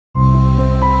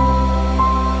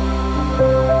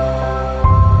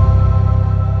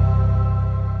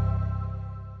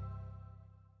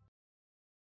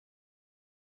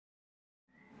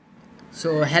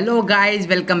So hello guys,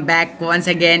 welcome back once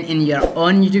again in your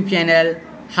own YouTube channel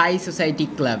High Society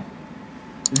Club.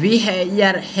 We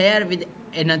are here with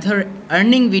another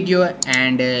earning video,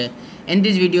 and in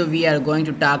this video we are going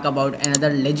to talk about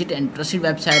another legit and trusted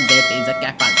website, that is a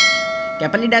Capalid.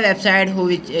 Capalid is a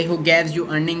website who gives you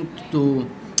earning to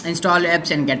install apps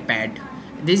and get paid.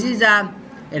 This is a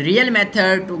real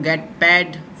method to get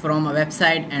paid from a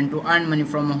website and to earn money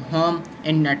from home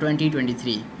in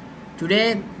 2023.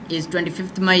 Today is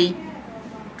 25th May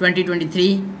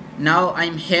 2023. Now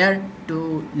I'm here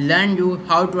to learn you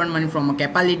how to earn money from a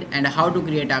Capalid and how to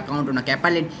create an account on a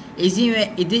Capalid.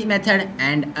 Easy method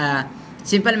and a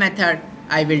simple method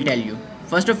I will tell you.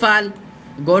 First of all,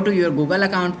 go to your Google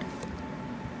account,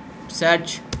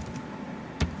 search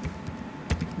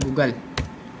Google.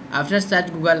 After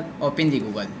search Google, open the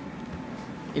Google.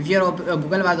 If your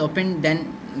Google was open,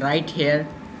 then write here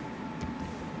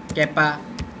Capalid.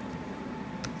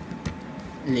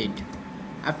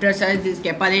 After search this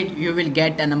Capalid, you will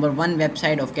get a number 1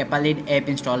 website of Capalid app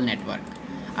install network.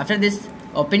 After this,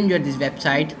 open this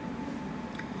website,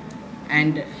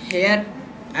 and here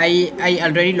I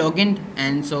already logged in,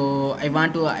 and so I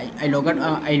log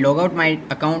out my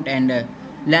account and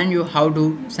learn you how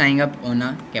to sign up on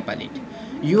a Capalid.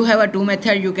 You have a 2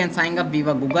 method. You can sign up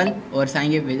via Google or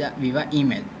sign up via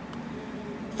email.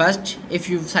 First, if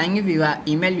you sign up via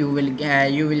email, you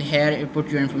will here put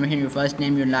your information, your first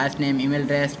name, your last name, email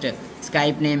address,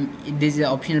 Skype name. This is the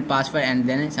optional password, and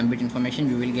then submit information.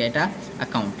 You will get a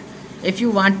account. If you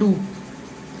want to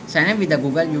sign up with the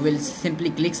Google, you will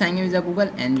simply click sign up with the Google,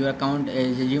 and your account,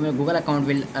 your Google account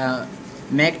will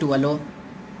make to allow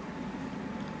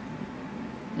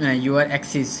your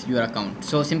access your account.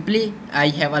 So simply, I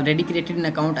have already created an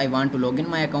account. I want to log in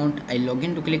my account. I log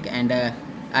in to click, and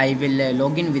I will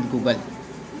log in with Google.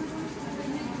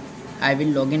 I will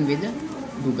log in with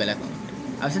Google account.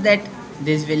 After that,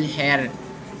 this will here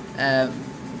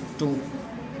to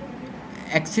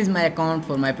access my account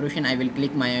for my profession. I will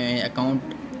click my account,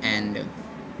 and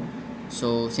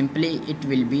so simply it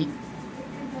will be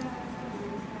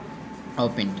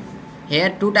opened. Here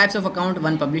 2 types of account,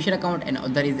 one publisher account and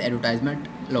other is advertisement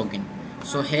login.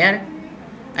 So here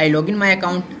I log in my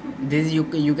account. This you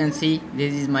can see,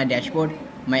 this is my dashboard.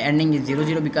 My earning is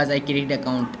 00 because I created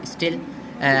account. Still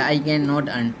I cannot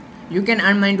earn. You can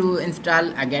earn money to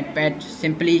install a get paid.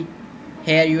 Simply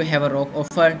here you have a rock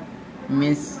offer,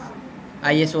 means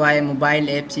ISOI, mobile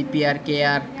app, CPA,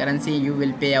 KR currency. You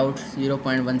will pay out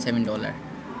 $0.17.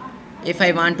 If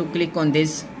I want to click on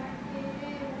this,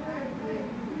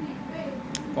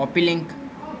 copy link,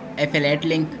 affiliate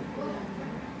link,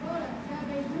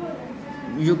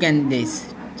 you can this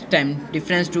time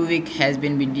difference 2 week has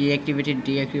been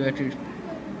deactivated.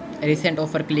 Recent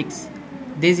offer clicks.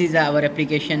 This is our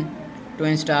application to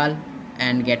install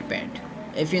and get paid.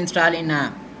 If you install in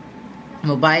a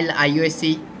mobile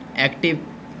iOS, active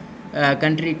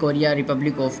country Korea,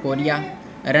 Republic of Korea,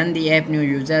 run the app, new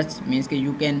users, means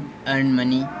you can earn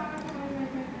money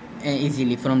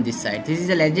easily from this site. This is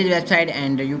a legit website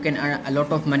and you can earn a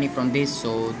lot of money from this.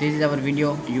 So this is our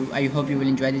video. I hope you will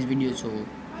enjoy this video. So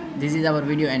this is our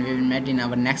video, and we will meet in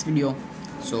our next video.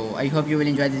 So I hope you will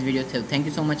enjoy this video. So thank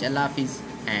you so much. Allah Hafiz,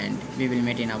 and we will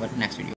meet in our next video.